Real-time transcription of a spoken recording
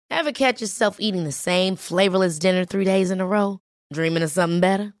Ever catch yourself eating the same flavorless dinner 3 days in a row? Dreaming of something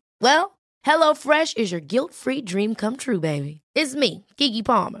better? Well, HelloFresh is your guilt-free dream come true, baby. It's me, Keke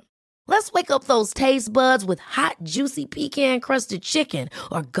Palmer. Let's wake up those taste buds with hot, juicy pecan-crusted chicken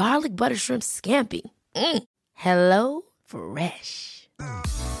or garlic butter shrimp scampi. Hello Fresh.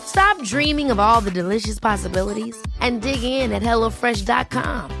 Stop dreaming of all the delicious possibilities and dig in at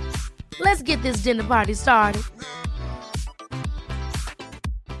HelloFresh.com. Let's get this dinner party started.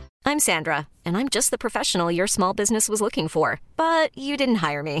 I'm Sandra, and I'm just the professional your small business was looking for. But you didn't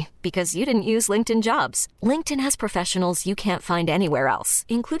hire me because you didn't use LinkedIn Jobs. LinkedIn has professionals you can't find anywhere else,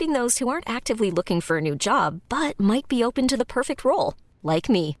 including those who aren't actively looking for a new job, but might be open to the perfect role, like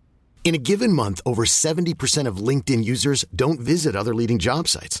me. In a given month, over 70% of LinkedIn users don't visit other leading job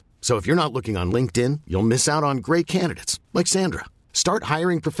sites. So if you're not looking on LinkedIn, you'll miss out on great candidates like Sandra. Start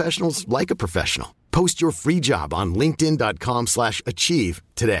hiring professionals like a professional. Post your free job on linkedin.com/achieve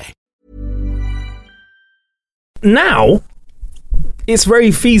today. Now, it's very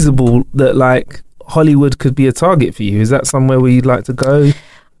feasible that like Hollywood could be a target for you. Is that somewhere where you'd like to go?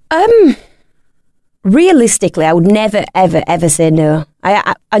 Realistically, I would never, ever, ever say no.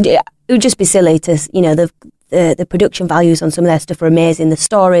 It would just be silly to, you know, the production values on some of their stuff are amazing, the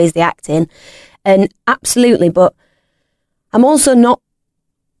stories, the acting, and absolutely. But I'm also not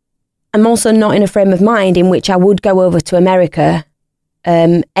in a frame of mind in which I would go over to America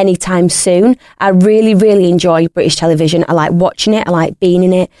anytime soon. I really, really enjoy British television. I like watching it. I like being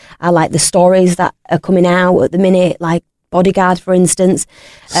in it. I like the stories that are coming out at the minute, like Bodyguard, for instance.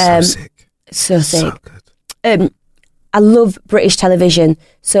 So sick. So sick. So good. I love British television,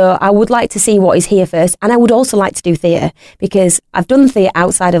 so I would like to see what is here first. And I would also like to do theatre, because I've done theatre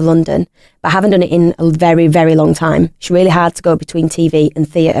outside of London, but I haven't done it in a very, very long time. It's really hard to go between TV and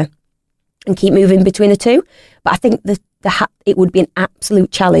theatre and keep moving between the two. But I think it would be an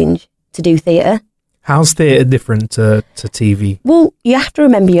absolute challenge to do theatre. How's theatre different to TV? Well, you have to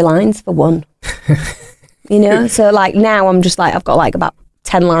remember your lines, for one. You know, so like now I'm just like, I've got like about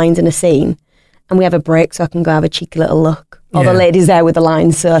 10 lines in a scene, and we have a break so I can go have a cheeky little look. Or the lady's there with the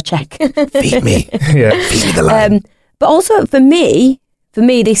lines, so I check. Feed me. Yeah, feed me the line. But also for me,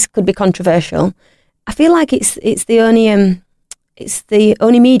 this could be controversial. I feel like it's the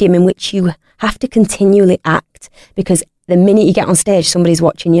only medium in which you have to continually act, because the minute you get on stage, somebody's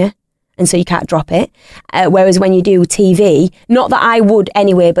watching you, and so you can't drop it. Whereas when you do TV, not that I would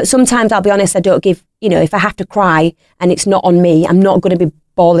anyway, but sometimes I'll be honest, I don't give, you know, if I have to cry and it's not on me, I'm not going to be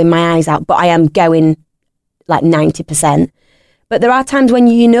bawling my eyes out, but I am going like 90%. But there are times when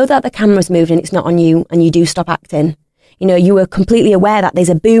you know that the camera's moving and it's not on you, and you do stop acting. You know, you are completely aware that there's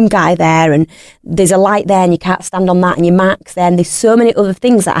a boom guy there and there's a light there and you can't stand on that, and your mark's there, and there's so many other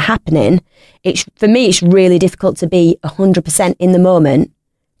things that are happening. For me, it's really difficult to be 100% in the moment,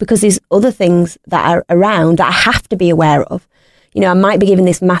 because there's other things that are around that I have to be aware of. You know, I might be giving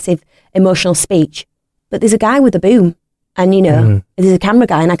this massive emotional speech, but there's a guy with a boom, and, you know, there's a camera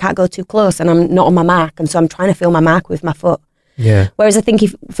guy, and I can't go too close, and I'm not on my mark, and so I'm trying to feel my mark with my foot. Yeah. Whereas I think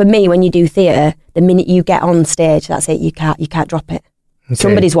for me, when you do theatre, the minute you get on stage, that's it. You can't drop it. Okay.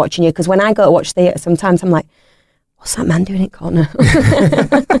 Somebody's watching you. Because when I go to watch theatre, sometimes I'm like, what's that man doing in corner?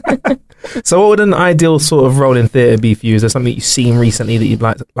 So what would an ideal sort of role in theatre be for you? Is there something you've seen recently that you'd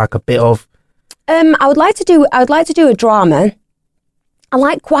like a bit of? I would like to do a drama. I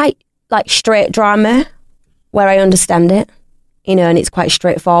like quite like straight drama where I understand it, you know, and it's quite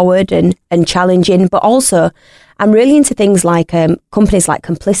straightforward and challenging. But also, I'm really into things like companies like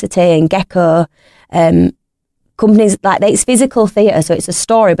Complicity and Gecko, companies like that. It's physical theatre, so it's a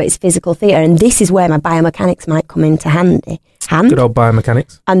story, but it's physical theatre. And this is where my biomechanics might come into handy. Good old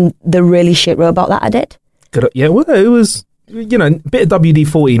biomechanics. And the really shit robot that I did. Good. Yeah, well, it was, you know, a bit of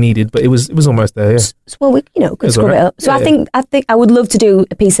WD-40 needed, but it was almost there, yeah. Well, we, you know, could scrub it up. So I think I would love to do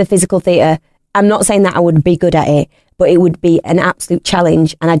a piece of physical theatre. I'm not saying that I would be good at it, but it would be an absolute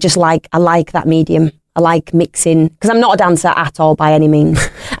challenge. And I like that medium. I like mixing, because I'm not a dancer at all by any means.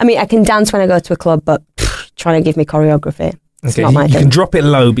 I mean, I can dance when I go to a club, but trying to give me choreography, it's not my thing. You can drop it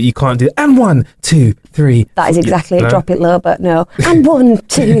low, but you can't do it. And 1, 2, 3. That is exactly it. No? Drop it low, but no. And 1,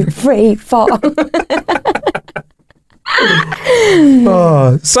 2, 3, 4.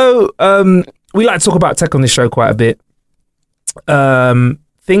 So we like to talk about tech on this show quite a bit.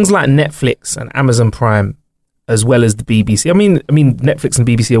 Things like Netflix and Amazon Prime, as well as the BBC. I mean, Netflix and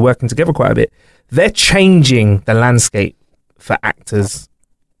BBC are working together quite a bit. They're changing the landscape for actors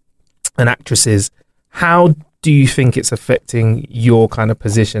and actresses. How do you think it's affecting your kind of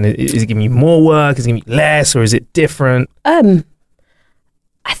position? Is it giving you more work? Is it giving you less? Or is it different? I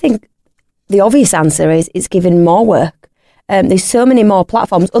think the obvious answer is it's giving more work. There's so many more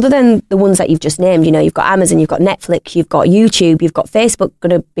platforms other than the ones that you've just named. You know, you've got Amazon, you've got Netflix, you've got YouTube, you've got Facebook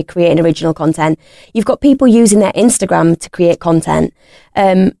going to be creating original content. You've got people using their Instagram to create content.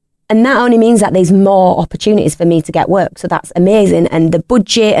 And that only means that there's more opportunities for me to get work. So that's amazing. And the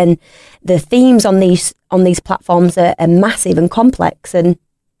budget and the themes on these platforms are massive and complex. And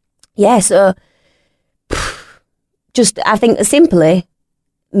yeah, so just, I think simply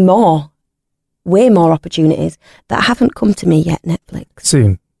way more opportunities that haven't come to me yet, Netflix.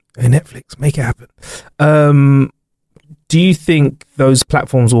 Soon. Hey, Netflix, make it happen. Do you think those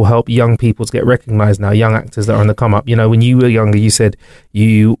platforms will help young people to get recognised now, young actors that are on the come up? You know, when you were younger, you said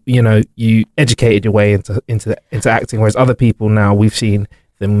you educated your way into acting, whereas other people now, we've seen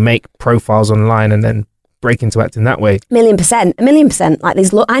them make profiles online and then break into acting that way. 1,000,000%. Like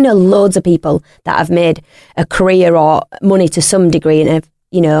I know loads of people that have made a career or money to some degree and have,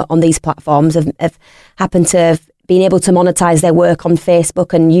 you know, on these platforms have happened to have been able to monetize their work on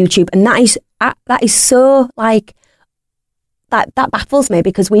Facebook and YouTube. And that is so like, that baffles me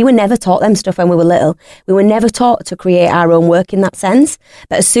because we were never taught them stuff when we were little. We were never taught to create our own work in that sense.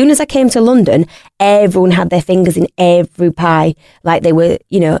 But as soon as I came to London, everyone had their fingers in every pie. Like they were,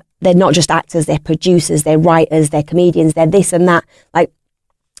 you know, they're not just actors, they're producers, they're writers, they're comedians, they're this and that. Like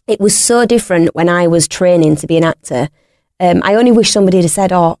it was so different when I was training to be an actor. I only wish somebody had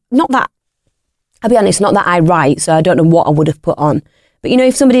said, not that, I'll be honest, not that I write, so I don't know what I would have put on. But you know,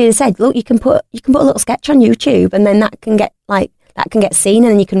 if somebody had said, look, you can put a little sketch on YouTube and then that can get seen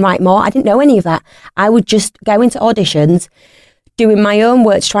and then you can write more. I didn't know any of that. I would just go into auditions, doing my own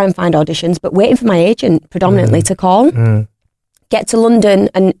work to try and find auditions, but waiting for my agent predominantly to call. Get to London,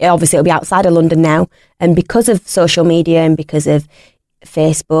 and obviously it'll be outside of London now. And because of social media and because of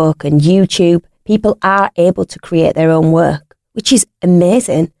Facebook and YouTube, people are able to create their own work, which is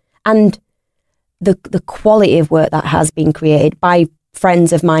amazing. And the quality of work that has been created by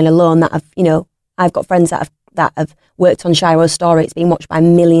friends of mine alone that have, you know, I've got friends that have worked on Shiro's story. It's been watched by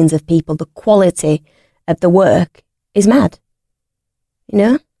millions of people. The quality of the work is mad, you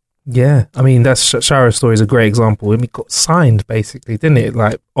know? Yeah, I mean, Shiro's story is a great example. It got signed, basically, didn't it?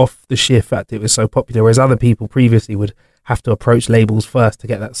 Like, off the sheer fact it was so popular, whereas other people previously would have to approach labels first to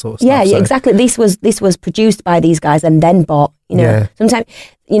get that sort of stuff. Yeah, exactly. This was produced by these guys and then bought, you know. Yeah. Sometimes,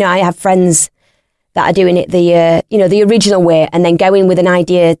 you know, I have friends that are doing it the original way and then going with an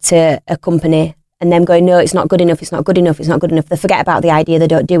idea to a company and them going, no, it's not good enough, it's not good enough, it's not good enough. They forget about the idea, they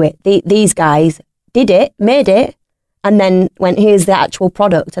don't do it. These guys did it, made it, and then went, here's the actual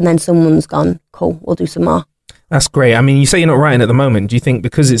product, and then someone's gone, cool, we'll do some more. That's great. I mean, you say you're not writing at the moment. Do you think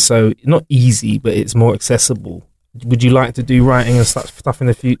because it's so, not easy, but it's more accessible, would you like to do writing and stuff in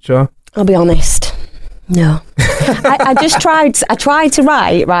the future? I'll be honest. No. I tried to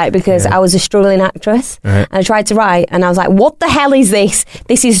write, right, because I was a struggling actress. Right. And I tried to write and I was like, what the hell is this?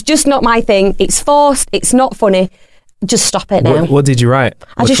 This is just not my thing. It's forced. It's not funny. Just stop it now. What did you write?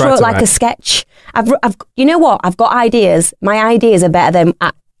 I just wrote like a sketch. You know what? I've got ideas. My ideas are better than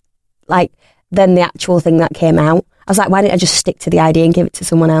the actual thing that came out. I was like, why didn't I just stick to the idea and give it to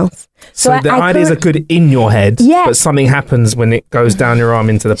someone else? So the ideas are good in your head, but something happens when it goes down your arm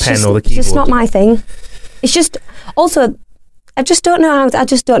into the pen or the keyboard. It's just not my thing. It's just, also, I just don't know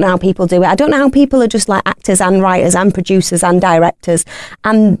how people do it. I don't know how people are just like actors and writers and producers and directors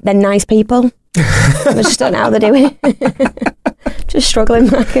and they're nice people. I just don't know how they do it. Just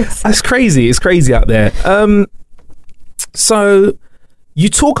struggling, Marcus. That's crazy. It's crazy out there. So you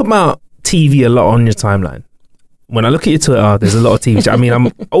talk about TV a lot on your timeline. When I look at your Twitter, there's a lot of TV. I mean,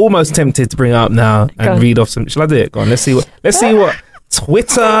 I'm almost tempted to bring it up now and read off some. Shall I do it? Go on. Let's see what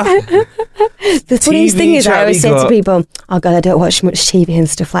Twitter. The funniest thing is, I always say to people, "Oh God, I don't watch much TV and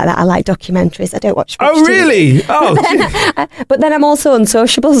stuff like that. I like documentaries. I don't watch much TV." Oh, really? Oh, but then I'm also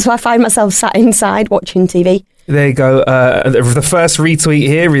unsociable, so I find myself sat inside watching TV. There you go. The first retweet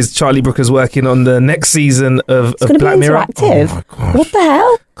here is Charlie Brooker's working on the next season of Black Mirror. Interactive. Oh my gosh! What the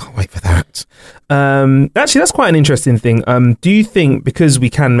hell? Can't wait for that. Actually, that's quite an interesting thing. Do you think because we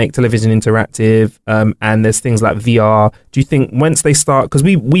can make television interactive and there's things like VR, do you think once they start, because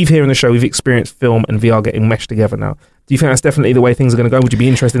we've here on the show, we've experienced film and VR getting meshed together now. Do you think that's definitely the way things are going to go? Would you be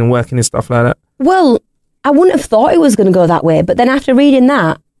interested in working in stuff like that? Well, I wouldn't have thought it was going to go that way. But then after reading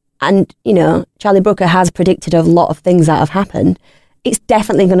that, and, you know, Charlie Brooker has predicted a lot of things that have happened, it's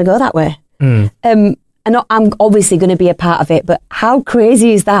definitely going to go that way. And I'm obviously going to be a part of it, but how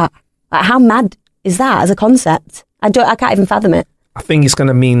crazy is that? Like, how mad is that as a concept? I can't even fathom it. I think it's going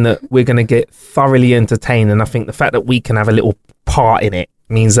to mean that we're going to get thoroughly entertained, and I think the fact that we can have a little part in it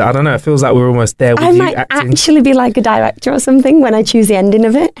means that, I don't know, it feels like we're almost there with you acting. I might actually be like a director or something when I choose the ending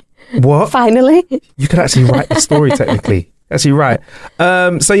of it. What? Finally. You could actually write the story technically. Actually, right.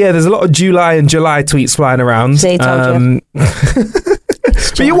 So yeah, there's a lot of July and July tweets flying around. See, told you.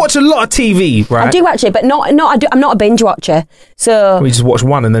 But you watch a lot of TV, right? I do watch it, but I'm not a binge watcher. So We just watch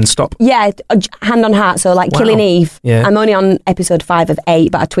one and then stop. yeah, hand on heart. So like Wow. Killing Eve. Yeah. I'm only on episode 5 of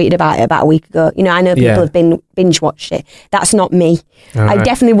 8, but I tweeted about it about a week ago. You know, I know people Yeah. have been binge watched it. That's not me. All I right.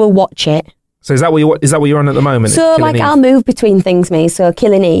 definitely will watch it. So is that what you're on at the moment? So Killing like Eve? I'll move between things, me. So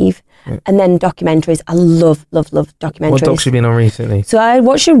Killing Eve, and then documentaries. I love documentaries. What docs you been on recently? So I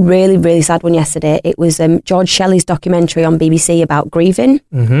watched a really, really sad one yesterday. It was George Shelley's documentary on BBC about grieving,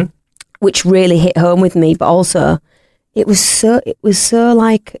 which really hit home with me. But also, it was so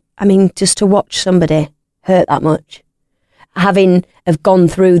like, I mean, just to watch somebody hurt that much, having have gone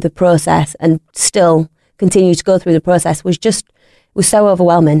through the process and still continue to go through the process was so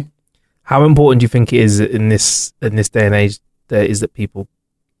overwhelming. How important do you think it is in this day and age that people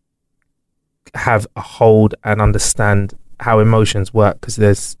have a hold and understand how emotions work? Because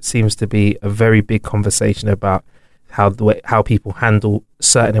there seems to be a very big conversation about how people handle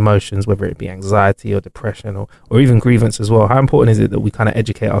certain emotions, whether it be anxiety or depression or even grievance as well. How important is it that we kind of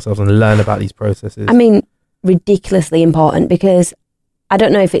educate ourselves and learn about these processes? I mean, ridiculously important, because I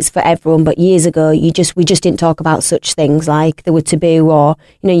don't know if it's for everyone, but years ago, we just didn't talk about such things, like they were taboo, or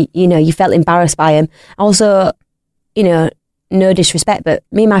you felt embarrassed by them. Also, no disrespect, but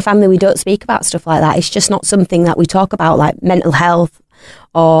me and my family, we don't speak about stuff like that. It's just not something that we talk about, like mental health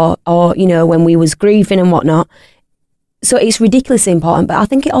or when we was grieving and whatnot. So it's ridiculously important. But I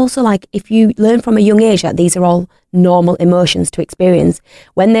think it also, like, if you learn from a young age that these are all normal emotions to experience,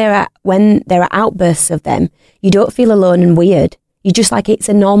 when there are outbursts of them, you don't feel alone and weird. You just, like, it's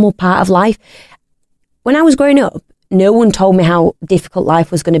a normal part of life. When I was growing up, no one told me how difficult life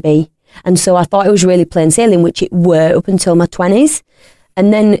was going to be. And so I thought it was really plain sailing, which it were up until my 20s.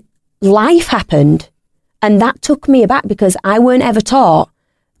 And then life happened. And that took me aback, because I weren't ever taught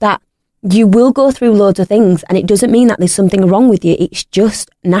that you will go through loads of things, and it doesn't mean that there's something wrong with you. It's just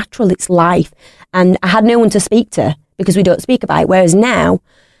natural. It's life. And I had no one to speak to, because we don't speak about it. Whereas now,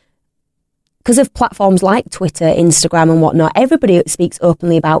 because of platforms like Twitter, Instagram and whatnot, everybody speaks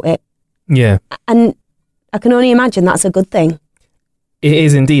openly about it. Yeah. And I can only imagine that's a good thing. It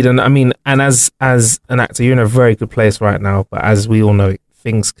is indeed. And I mean, and as an actor, you're in a very good place right now. But as we all know,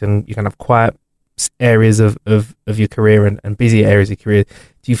 you can have quiet areas of your career and busy areas of your career.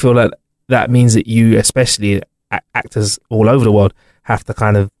 Do you feel that means that you, especially actors all over the world, have to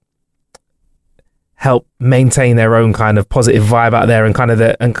kind of help maintain their own kind of positive vibe out there and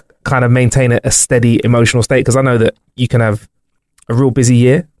kind of maintain a steady emotional state? Because I know that you can have a real busy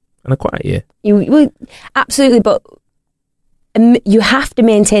year and a quiet year. You absolutely, but you have to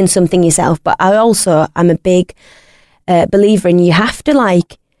maintain something yourself. But I'm a big believer in, you have to,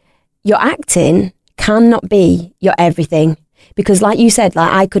 like, your acting cannot be your everything. Because like you said,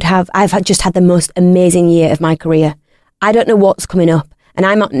 like I've just had the most amazing year of my career. I don't know what's coming up, and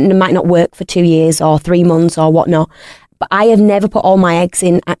I might not work for 2 years or 3 months or whatnot, but I have never put all my eggs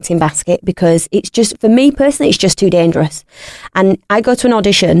in acting basket, because it's just, for me personally, it's just too dangerous. And I go to an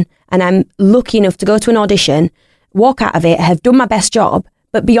audition, and I'm lucky enough to go to an audition, walk out of it, have done my best job,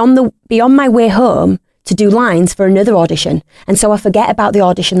 but beyond my way home to do lines for another audition. And so I forget about the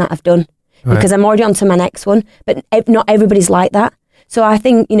audition that I've done. Right. Because I'm already on to my next one. But not everybody's like that. So I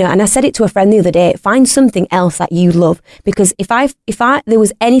think, and I said it to a friend the other day, find something else that you love. Because if there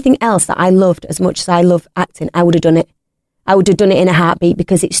was anything else that I loved as much as I love acting, I would have done it. I would have done it in a heartbeat,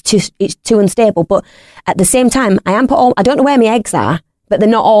 because it's too unstable. But at the same time, I don't know where my eggs are, but they're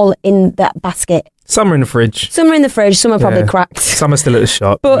not all in that basket. Some are in the fridge. Some are in the fridge, some are probably Yeah. cracked. Some are still at the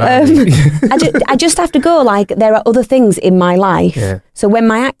shop. But I just have to go, like, there are other things in my life. Yeah. So when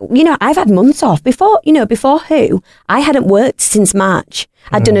I've had months off before Who, I hadn't worked since March.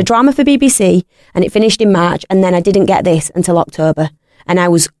 I'd done a drama for BBC, and it finished in March, and then I didn't get this until October, and I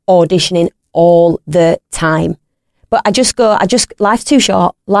was auditioning all the time. But life's too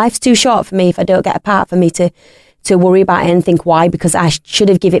short. Life's too short for me if I don't get a part, for me to worry about it and think why, because I should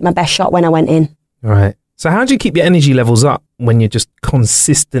have given it my best shot when I went in. Right. So how do you keep your energy levels up when you're just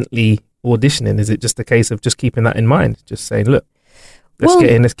consistently auditioning? Is it just a case of just keeping that in mind? Just saying, look, let's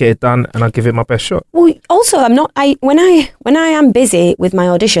get it done, and I'll give it my best shot. Well, also, when I am busy with my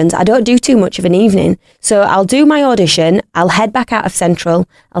auditions, I don't do too much of an evening. So I'll do my audition, I'll head back out of Central,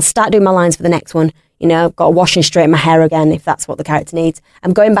 I'll start doing my lines for the next one. I've got to wash and straighten my hair again if that's what the character needs.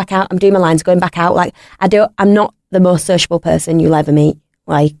 I'm going back out, I'm doing my lines, going back out. Like, I'm not the most sociable person you'll ever meet.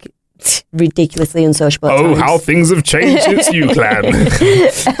 Like, ridiculously unsociable. at Oh, times. how things have changed since you, clan.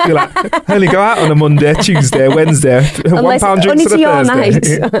 You're like, I only go out on a Monday, Tuesday, Wednesday. Unless £1 it's drinks only on to a your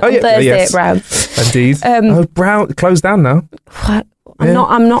Thursday. night. Oh, yeah, Thursday yes. at Brown. Indeed. Brown closed down now. What? Yeah.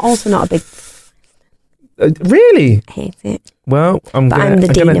 I'm not also not a big Really? hate it. Well, I'm But I'm the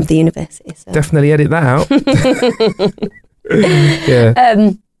dean of the university. So. definitely edit that out.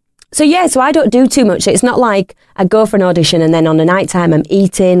 Yeah. So I don't do too much. It's not like I go for an audition and then on the night time I'm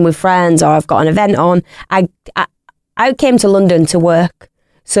eating with friends or I've got an event on. I came to London to work,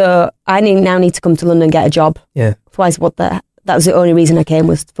 so I now need to come to London and get a job. Yeah. Otherwise, that was the only reason I came,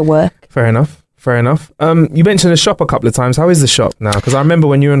 was for work. Fair enough. You mentioned the shop a couple of times. How is the shop now? Because I remember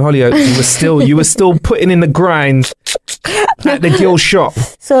when you were in Hollyoaks, you were still putting in the grind at the Gill shop.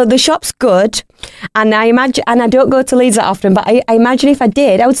 So the shop's good, and I don't go to Leeds that often, but I imagine if I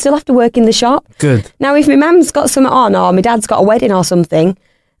did, I would still have to work in the shop. Good. Now, if my mum's got something on or my dad's got a wedding or something,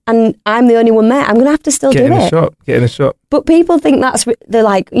 and I'm the only one there, I'm going to have to still Get do in it. Get in the shop. But people think they're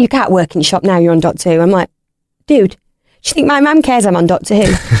like, you can't work in the shop now, you're on Doctor Who. I'm like, dude, do you think my mum cares I'm on Doctor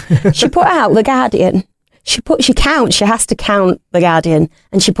Who? She put out The Guardian. She has to count The Guardian,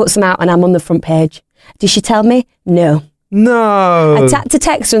 and she puts them out and I'm on the front page. Did she tell me? No. No. I had to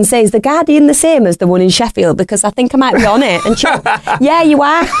text her and say, is The Guardian the same as the one in Sheffield? Because I think I might be on it. And she went, yeah, you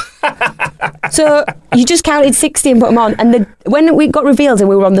are. So you just counted 60 and put them on. And when we got revealed and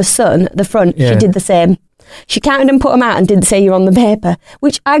we were on the Sun, the front, Yeah. she did the same. She counted and put them out and didn't say you're on the paper,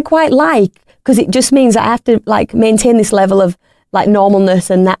 which I quite like, because it just means that I have to maintain this level of normalness,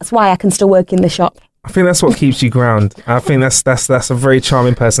 and that's why I can still work in the shop. I think that's what keeps you ground. I think that's a very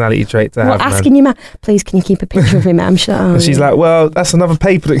charming personality trait to have. Well, asking your mum, please, can you keep a picture of him? I'm sure. Oh, And she's like, well, that's another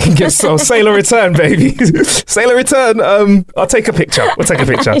paper that can get sold. Sailor return, baby. Sailor return. I'll take a picture. We'll take a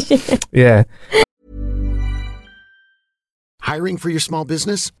picture. Yeah. Hiring for your small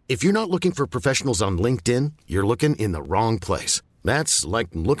business? If you're not looking for professionals on LinkedIn, you're looking in the wrong place. That's like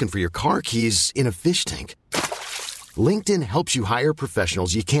looking for your car keys in a fish tank. LinkedIn helps you hire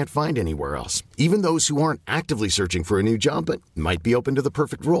professionals you can't find anywhere else, even those who aren't actively searching for a new job but might be open to the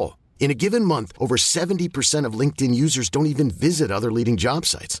perfect role. In a given month, over 70% of LinkedIn users don't even visit other leading job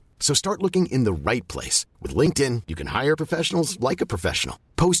sites. So start looking in the right place. With LinkedIn, you can hire professionals like a professional.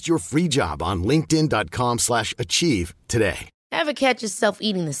 Post your free job on linkedin.com/achieve today. Ever catch yourself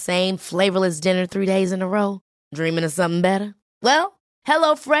eating the same flavorless dinner 3 days in a row? Dreaming of something better? Well,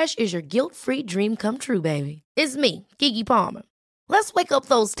 HelloFresh is your guilt-free dream come true, baby. It's me, Keke Palmer. Let's wake up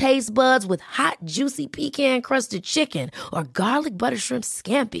those taste buds with hot, juicy pecan-crusted chicken or garlic butter shrimp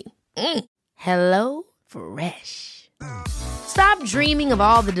scampi. Hello Fresh. Stop dreaming of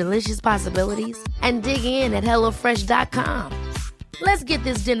all the delicious possibilities and dig in at HelloFresh.com. Let's get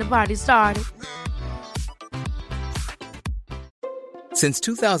this dinner party started. Since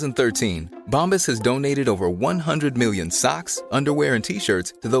 2013, Bombas has donated over 100 million socks, underwear, and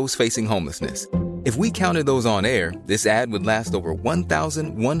T-shirts to those facing homelessness. If we counted those on air, this ad would last over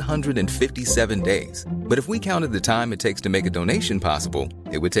 1,157 days. But if we counted the time it takes to make a donation possible,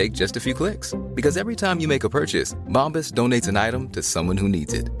 it would take just a few clicks. Because every time you make a purchase, Bombas donates an item to someone who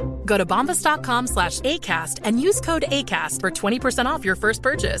needs it. Go to bombas.com/ACAST and use code ACAST for 20% off your first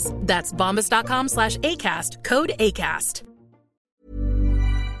purchase. That's bombas.com/ACAST, code ACAST.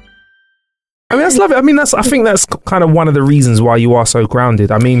 I mean, that's lovely. I mean, I think that's kind of one of the reasons why you are so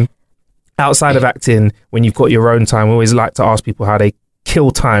grounded. I mean, outside of acting, when you've got your own time, we always like to ask people how they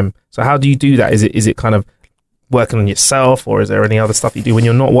kill time. So how do you do that? Is it kind of working on yourself, or is there any other stuff you do when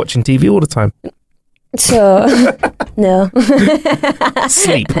you're not watching TV all the time? So, no.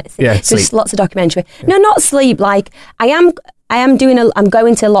 Sleep. Yeah, Just sleep. lots of documentary. No, not sleep. I'm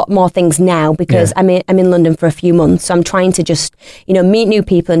going to a lot more things now because I'm in London for a few months. So I'm trying to just, meet new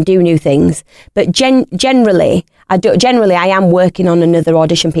people and do new things. But generally, I am working on another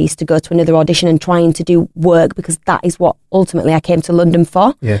audition piece to go to another audition and trying to do work, because that is what ultimately I came to London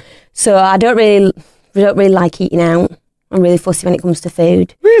for. Yeah. So I don't really like eating out. I'm really fussy when it comes to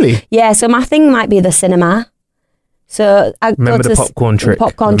food. Really? Yeah. So my thing might be the cinema. So I Remember go the to popcorn trick.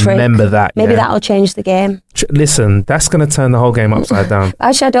 Popcorn trick. Remember that. Maybe yeah. that'll change the game. Listen, that's going to turn the whole game upside down.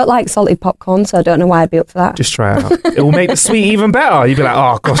 Actually, I don't like salted popcorn, so I don't know why I'd be up for that. Just try it out. It will make the sweet even better. You'll be like,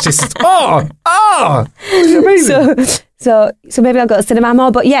 oh gosh, this is it's amazing. So maybe I'll go to cinema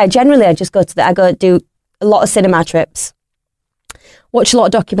more. But yeah, generally I just go do a lot of cinema trips, watch a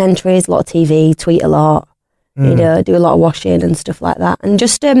lot of documentaries, a lot of TV, tweet a lot, do a lot of washing and stuff like that. And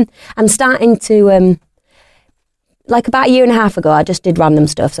just I'm starting to like about a year and a half ago, I just did random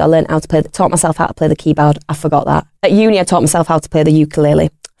stuff. So I learned taught myself how to play the keyboard. I forgot that. At uni, I taught myself how to play the ukulele.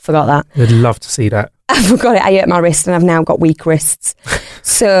 Forgot that. I'd love to see that. I've got it. I hurt my wrist and I've now got weak wrists.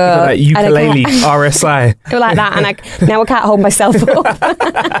 So Like ukulele, RSI. like that, and now I can't hold myself up.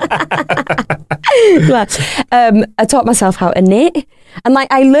 I taught myself how to knit, and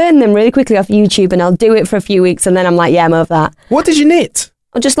like I learned them really quickly off YouTube, and I'll do it for a few weeks, and then I'm like, yeah, I'm over that. What did you knit?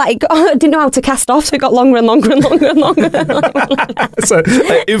 I just like I didn't know how to cast off, so it got longer and longer and longer and longer. So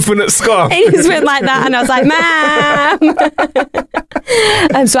like infinite scarf. It just went like that, and I was like,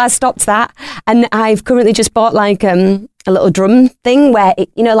 "Ma'am!" So I stopped that, and I've currently just bought like a little drum thing where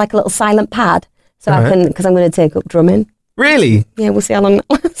like a little silent pad, so I can, because I'm going to take up drumming. Really? Yeah, we'll see how long that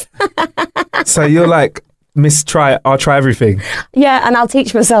lasts. So you're like, I'll try everything. Yeah, and I'll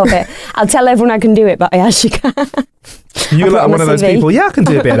teach myself it. I'll tell everyone I can do it, but I actually can't. You're like one of those people. Yeah, I can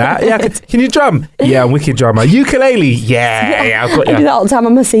do a bit of that. Yeah, can you drum? Yeah, I'm wicked drummer. Ukulele? Yeah, I've got you. I do that all the time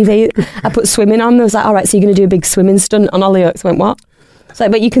on my CV. I put swimming on. I was like, all right, so you're going to do a big swimming stunt on Hollyoaks. I went, what? It's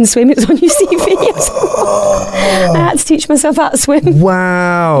like, but you can swim. It's on your CV. I had to teach myself how to swim.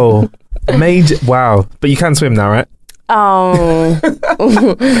 Wow. Wow. But you can swim now, right? Oh.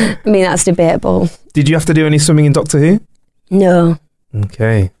 I mean, that's debatable. Did you have to do any swimming in Doctor Who? No.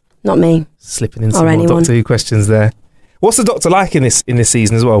 Okay. Not me. Slipping in some more Doctor Who questions there. What's the Doctor like in this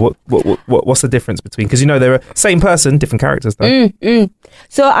season as well? What's the difference between? Because they're a same person, different characters though.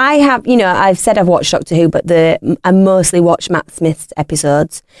 So I have, I've said I've watched Doctor Who, but I mostly watch Matt Smith's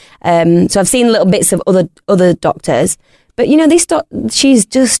episodes. So I've seen little bits of other Doctors, but this she's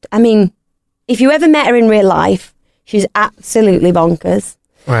just. I mean, if you ever met her in real life, she's absolutely bonkers.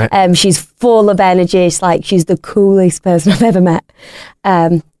 Right. She's full of energy. It's like she's the coolest person I've ever met.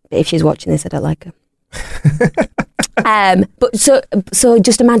 But if she's watching this, I don't like her. But so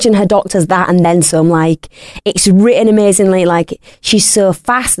just imagine her Doctor's that and then some. Like, it's written amazingly. Like, she's so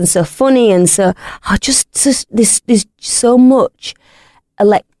fast and so funny and so there's so much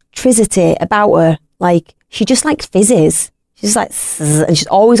electricity about her. Like, she just like fizzes. She's like, and she's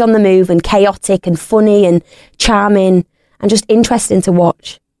always on the move and chaotic and funny and charming and just interesting to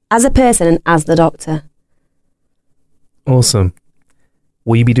watch as a person and as the Doctor. Awesome.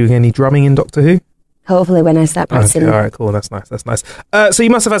 Will you be doing any drumming in Doctor Who? Hopefully when I start practicing. Okay, all right, cool. That's nice. So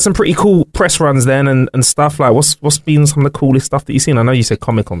you must have had some pretty cool press runs then and stuff. Like, what's been some of the coolest stuff that you've seen? I know you said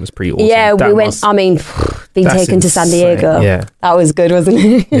Comic-Con was pretty awesome. Yeah, we went, being taken to San Diego. Yeah. That was good, wasn't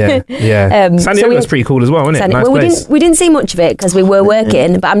it? Yeah. San Diego was pretty cool as well, wasn't it? Nice place. We didn't see much of it because we were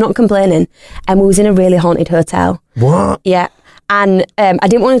working, but I'm not complaining. And we was in a really haunted hotel. What? Yeah. And I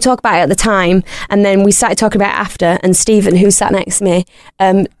didn't want to talk about it at the time. And then we started talking about it after. And Stephen, who sat next to me,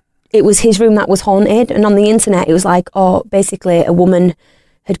 it was his room that was haunted. And on the internet, it was like, basically a woman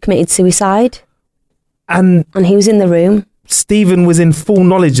had committed suicide. And he was in the room. Stephen was in full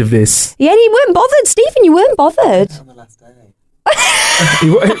knowledge of this. Yeah, and he weren't bothered. Stephen, you weren't bothered. On the last day.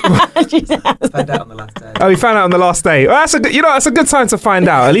 Found out on the last day. Oh, he found out on the last day. Well, that's a good time to find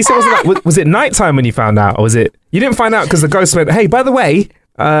out. At least it wasn't like, was it nighttime when you found out, or was it? You didn't find out because the ghost went, "Hey, by the way."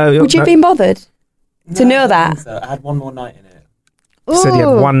 Would you have been bothered to know that? So I had one more night in it. He said he had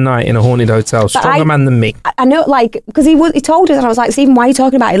one night in a haunted hotel. Stronger man than me. I know, like, because he told us, and I was like, Stephen, why are you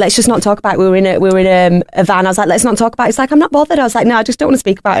talking about it? Let's just not talk about it. We were in a van. I was like, let's not talk about it. It's like, I'm not bothered. I was like, no, I just don't want to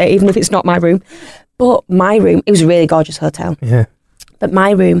speak about it, even if it's not my room. But my room, it was a really gorgeous hotel. Yeah. But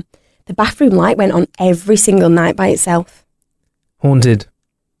my room, the bathroom light went on every single night by itself. Haunted.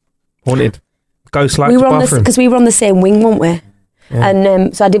 Ghost light bathroom. Because we were on the same wing, weren't we? Yeah.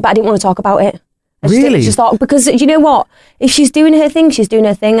 And so I didn't want to talk about it. I just thought, because you know what? If she's doing her thing, she's doing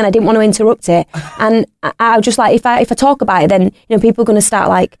her thing, and I didn't want to interrupt it. And I was just like, if I talk about it, then people are going to start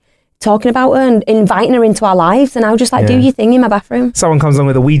like talking about her and inviting her into our lives, and I was just like, do your thing in my bathroom. Someone comes on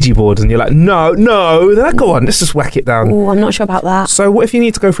with a Ouija board, and you're like, no. They're like, go on, let's just whack it down. Oh, I'm not sure about that. So what if you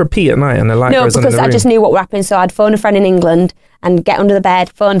need to go for a pee at night and the light goes on in the room? No, because I just knew what were happening, so I'd phone a friend in England and get under the bed,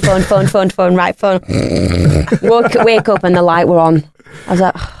 phone, right, phone. Wake up and the light were on. I was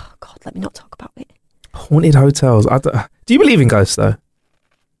like, oh, God, let me not talk about it. Haunted hotels. Do you believe in ghosts, though?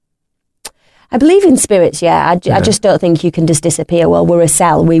 I believe in spirits, yeah. I just don't think you can just disappear. Well, we're a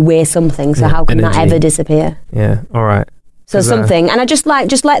cell, we weigh something, so how can that ever disappear? Yeah, all right. So something, and I just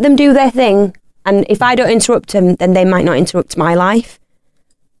let them do their thing, and if I don't interrupt them, then they might not interrupt my life.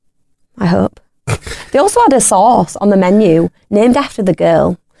 I hope. They also had a sauce on the menu named after the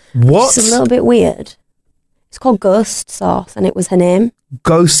girl. What? It's a little bit weird. It's called Ghost Sauce, and it was her name.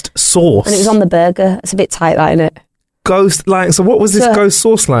 Ghost Sauce? And it was on the burger. It's a bit tight, that, isn't it? Ghost, like, so what was this Ghost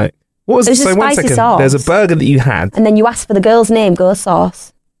Sauce like? What was it? So 1 second. Sauce. There's a burger that you had. And then you asked for the girl's name, Ghost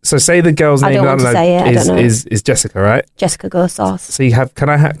Sauce. So say the girl's name is Jessica, right? Jessica Ghost Sauce. So you have, can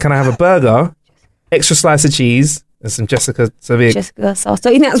I have a burger, extra slice of cheese, There's some Jessica Sevilla. Jessica sauce.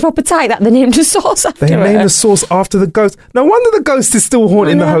 Don't you think that's proper tight that they named a sauce after They her? named the sauce after the ghost. No wonder the ghost is still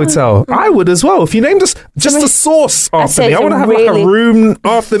haunting the hotel. I would as well. If you named us just a sauce after say me, I it's want to a have like a really- room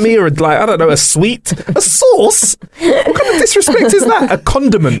after me, or like, I don't know, a suite. A sauce? What kind of disrespect is that? A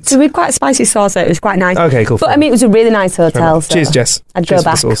condiment. So we had quite a spicy sauce, so it was quite nice. Okay, cool. But I mean, it was a really nice hotel. So Cheers, Jess. I'd Cheers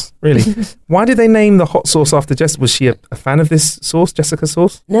go for the back. sauce. Really? Why did they name the hot sauce after Jess? Was she a fan of this sauce, Jessica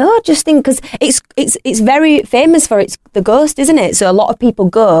sauce? No, I just think because it's very famous for the ghost, isn't it? So a lot of people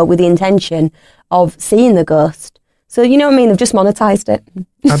go with the intention of seeing the ghost. So you know what I mean? They've just monetized it.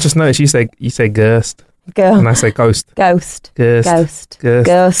 I just noticed you say ghost, Go. and I say ghost. Ghost. Ghost. Ghost. Ghost.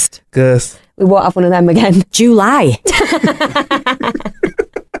 Ghost. Ghost. We won't have one of them again. July.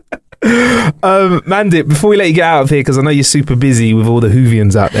 Mandip, before we let you get out of here, because I know you're super busy with all the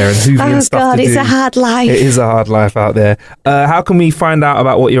Whovians out there and Whovian Oh stuff God, to it's do. a hard life. It is a hard life out there. How can we find out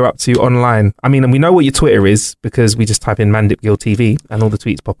about what you're up to online? I mean, and we know what your Twitter is because we just type in Mandip Gill TV and all the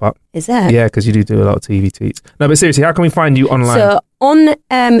tweets pop up. Is it? Yeah, because you do a lot of TV tweets. No, but seriously, how can we find you online? So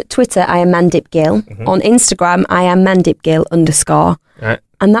on Twitter, I am Mandip Gill. Mm-hmm. On Instagram, I am Mandip Gill _. Right.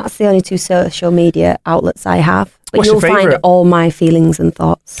 And that's the only two social media outlets I have. But What's your you'll find favourite? all my feelings and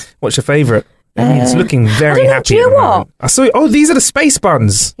thoughts. What's your favourite? Emily's looking very I don't know, happy. do you at the know what? moment. I saw. Oh, these are the space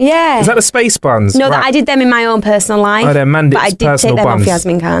buns. Yeah. Is that the space buns? No, Right. I did them in my own personal life. Oh, they're Mandip's but I did personal take them buns. off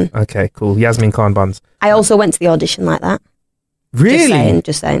Yasmin Khan. Okay, cool. Yasmin Khan buns. I also went to the audition like that. Really?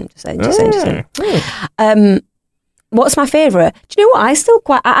 Just saying. Oh. What's my favourite? Do you know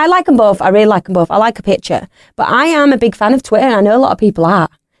what? I like them both. I really like them both. I like a picture. But I am a big fan of Twitter, and I know a lot of people are.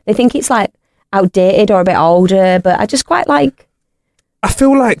 They think it's like outdated or a bit older, but I just quite like... I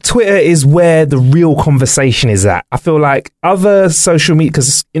feel like Twitter is where the real conversation is at. I feel like other social media,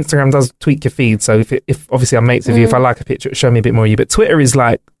 because Instagram does tweak your feed. So if obviously I'm mates with you, if I like a picture, show me a bit more of you. But Twitter is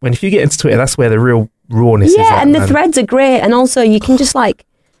like, if you get into Twitter, that's where the real rawness is at. Yeah, and the man. threads are great. And also you can just like...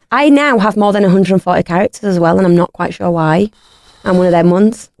 I now have more than 140 characters as well, and I'm not quite sure why. I'm one of them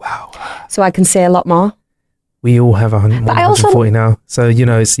ones. Wow. So I can say a lot more. We all have 140 now. So,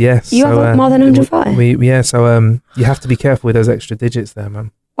 it's, yes. You have more than 140? So you have to be careful with those extra digits there,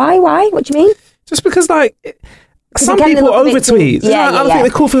 man. Why? What do you mean? Just because, like... Some you get people a little bit too- overtweet. Yeah, I think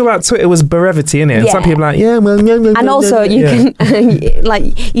the cool thing about Twitter was brevity, innit? And some Yeah. people are like, And also, you can,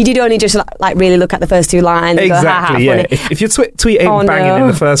 like, you did only just, like, really look at the first two lines. And Exactly, go, ha, ha, yeah. funny. If your tweet ain't banging in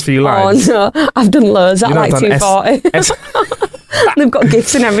the first few lines. Oh, no. I've done loads at, You've not like, done 240. They've got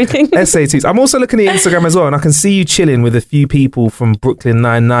gifts and everything. SATs. I'm also looking at your Instagram as well, and I can see you chilling with a few people from Brooklyn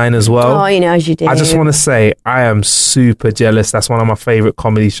Nine-Nine as well. Oh, as you do. I just want to say, I am super jealous. That's one of my favourite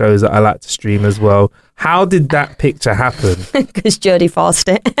comedy shows that I like to stream as well. How did that picture happen? Because Jodie forced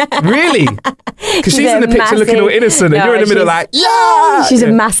it. Really? Because she's in the picture looking all innocent, and you're in the middle like, yeah! She's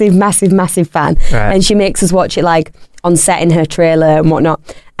a massive, massive, massive fan. Right. And she makes us watch it, like, on set in her trailer and whatnot.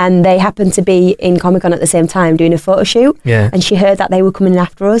 And they happened to be in Comic-Con at the same time doing a photo shoot. Yeah. And she heard that they were coming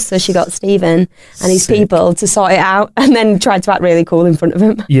after us, so she got Stephen and his Sick. people to sort it out, and then tried to act really cool in front of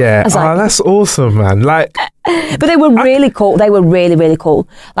him. Yeah. I was Oh, like- that's awesome, man. Like, But they were really cool. They were really, really cool.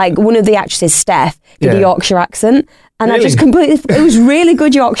 Like, one of the actresses, Steph, did Yeah. a Yorkshire accent. And Really? I just completely... It was really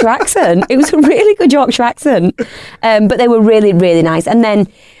good Yorkshire accent. It was a really good Yorkshire accent. But they were really, really nice. And then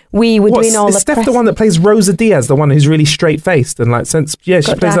we were doing all is the Steph press... the one that plays Rosa Diaz, the one who's really straight-faced and like sense? Yeah,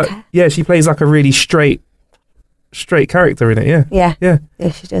 she Got plays dark like hair. she plays like a really straight character in it. Yeah. Yeah. Yeah.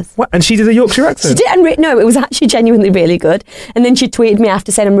 Yeah, she does. What? And she did a Yorkshire She accent. did, and no, it was actually genuinely really good. And then she tweeted me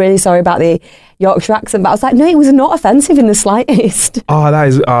after saying, I'm really sorry about the Yorkshire accent. But I was like, no, it was not offensive in the slightest.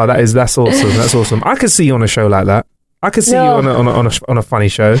 That's awesome. That's awesome. I could see you on a show like that. I could see No. you on a funny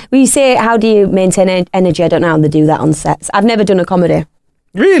show. Well, you say, how do you maintain energy? I don't know how they do that on sets. I've never done a comedy.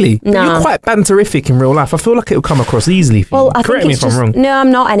 Really? But No. you're quite banterific in real life. I feel like it'll come across easily for you. Well, I Correct think me it's if just, I'm wrong. No, I'm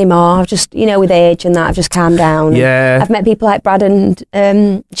not anymore. I've just, with age and that, I've just calmed down. Yeah. I've met people like Brad and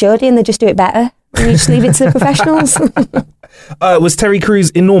Jodie, and they just do it better. And you just leave it to the professionals. Was Terry Crews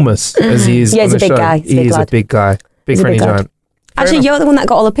enormous as he is Yeah, on he's a the big show? guy. He's a He big is a lad. big guy. Big He's a friendly big lad. giant. Fair Actually, enough. you're the one that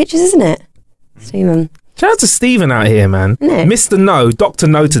got all the pictures, isn't it? Stephen. Shout out to Stephen out here, man. Isn't it? Mr. No, Dr.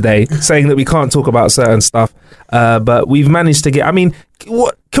 No today, saying that we can't talk about certain stuff. But we've managed to get... I mean,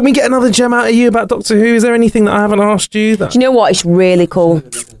 what can we get another gem out of you about Doctor Who? Is there anything that I haven't asked you? Do you know what? It's really cool.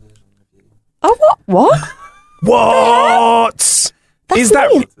 Oh, what? What? What? Is that...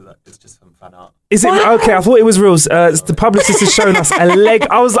 real. Is it okay? I thought it was real. The publicist has shown us a leg.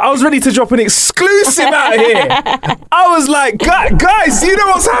 I was ready to drop an exclusive out here. I was like, guys, you know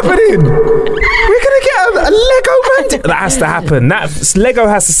what's happening? We're gonna get a Lego man. That has to happen. Lego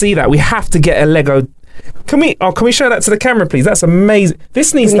has to see that. We have to get a Lego. Can we show that to the camera, please? That's amazing.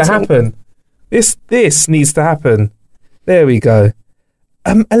 This needs to happen. This needs to happen. There we go.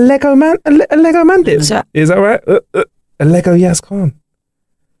 A Lego man, a Lego Mandip. Is that right? A Lego Yas Khan.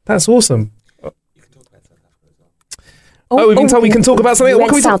 That's awesome. We can talk about something. We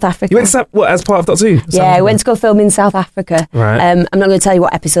went to South Africa. You went to as part of Doctor Who? Yeah, we went to go film in South Africa. Right. I'm not going to tell you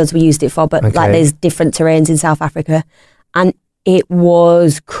what episodes we used it for, but like there's different terrains in South Africa, and it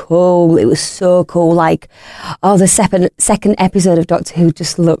was cool. It was so cool. Like, the second episode of Doctor Who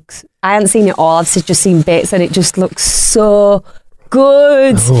just looks. I haven't seen it all. I've just seen bits, and it just looks so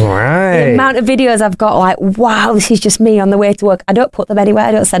good. Right. The amount of videos I've got, like, wow, this is just me on the way to work. I don't put them anywhere.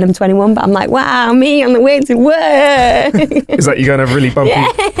 I don't send them to anyone, but I'm like, wow, me on the way to work. Is that you're going to have really bumpy? Yeah.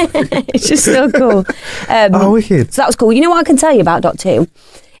 It's just so cool. Wicked. So that was cool. You know what I can tell you about Doctor Who?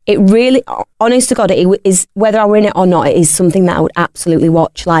 It really, honest to God, it is, whether I were in it or not, it is something that I would absolutely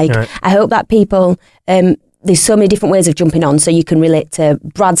watch. Like, right. I hope that people, there's so many different ways of jumping on, so you can relate to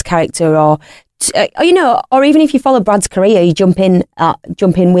Brad's character or even if you follow Brad's career, you jump in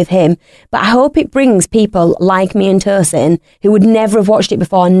with him. But I hope it brings people like me and Tosin who would never have watched it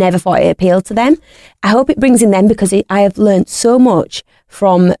before and never thought it appealed to them. I hope it brings in them because I have learned so much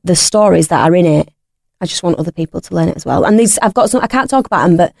from the stories that are in it. I just want other people to learn it as well. And I've got some, I can't talk about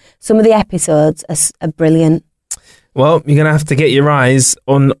them, but some of the episodes are brilliant. Well, you're going to have to get your eyes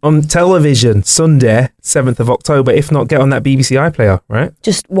on television Sunday, 7th of October. If not, get on that BBC iPlayer, right?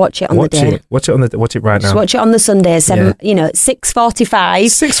 Just watch it on the day. Watch it right now. Just watch it on the Sunday, 6:45.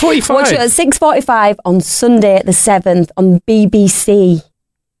 6:45. Watch it at 6:45 on Sunday the 7th on BBC.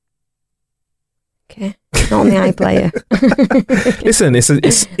 Okay, not on the iPlayer. Listen,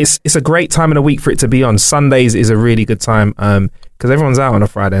 it's a great time in a week for it to be on. Sundays is a really good time because everyone's out on a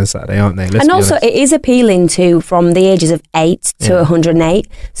Friday and Saturday, aren't they? And also, it is appealing to from the ages of 8 to 108.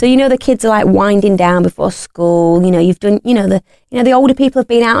 So the kids are like winding down before school. You've done. The older people have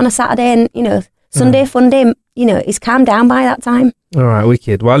been out on a Saturday and Sunday fun day. It's calmed down by that time. All right,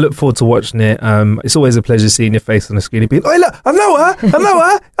 wicked. Well, I look forward to watching it. It's always a pleasure seeing your face on the screen and being, oh, look, I know her.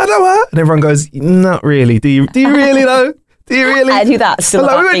 And everyone goes, not really. Do you really though? Do you really? I do that still.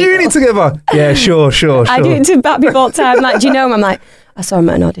 Hello, we went to uni together. Yeah, sure. I do it to back people all the time. Like, do you know him? I'm like, I saw him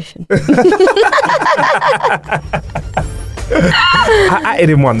at an audition. I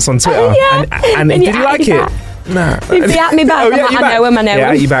added him once on Twitter. And did you like it? Nah. If he at me back, I know him.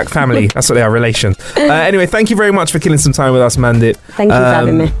 Yeah, at you back, family. That's what they are, relation. Anyway, thank you very much for killing some time with us, Mandip. Thank you for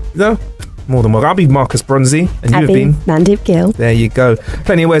having me. No, more than welcome. I'll be Marcus Bronzy, and you have been Mandip Gill. There you go.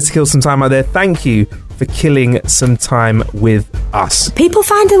 Plenty of ways to kill some time out there. Thank you for killing some time with us. People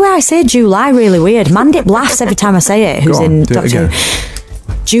find the way I say July really weird. Mandip laughs every time I say it. Who's in Doctor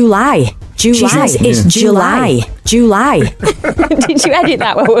Who? July. Jesus, it's July. July. Did you edit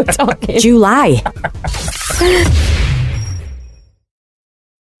that while we were talking? July.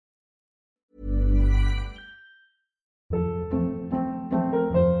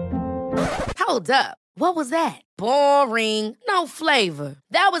 Hold up. What was that? Boring. No flavor.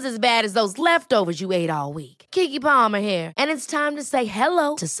 That was as bad as those leftovers you ate all week. Keke Palmer here. And it's time to say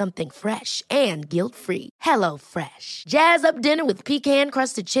hello to something fresh and guilt-free. Hello Fresh. Jazz up dinner with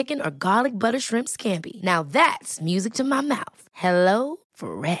pecan-crusted chicken or garlic butter shrimp scampi. Now that's music to my mouth. Hello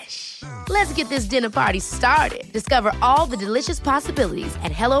Fresh. Let's get this dinner party started. Discover all the delicious possibilities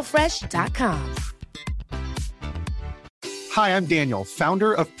at HelloFresh.com. Hi, I'm Daniel,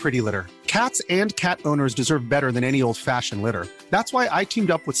 founder of Pretty Litter. Cats and cat owners deserve better than any old-fashioned litter. That's why I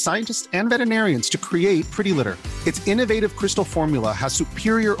teamed up with scientists and veterinarians to create Pretty Litter. Its innovative crystal formula has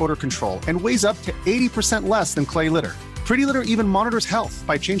superior odor control and weighs up to 80% less than clay litter. Pretty Litter even monitors health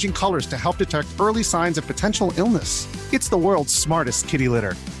by changing colors to help detect early signs of potential illness. It's the world's smartest kitty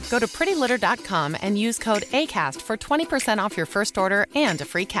litter. Go to prettylitter.com and use code ACAST for 20% off your first order and a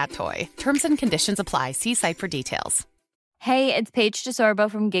free cat toy. Terms and conditions apply. See site for details. Hey, it's Paige DeSorbo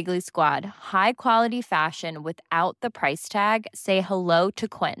from Giggly Squad. High quality fashion without the price tag. Say hello to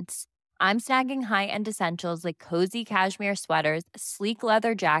Quince. I'm snagging high-end essentials like cozy cashmere sweaters, sleek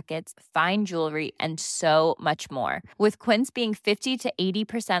leather jackets, fine jewelry, and so much more. With Quince being 50 to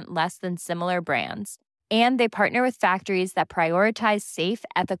 80% less than similar brands. And they partner with factories that prioritize safe,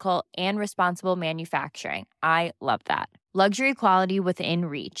 ethical, and responsible manufacturing. I love that. Luxury quality within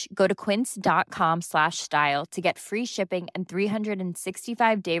reach. Go to quince.com/style to get free shipping and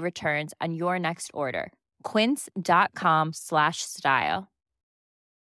 365-day returns on your next order. Quince.com/style.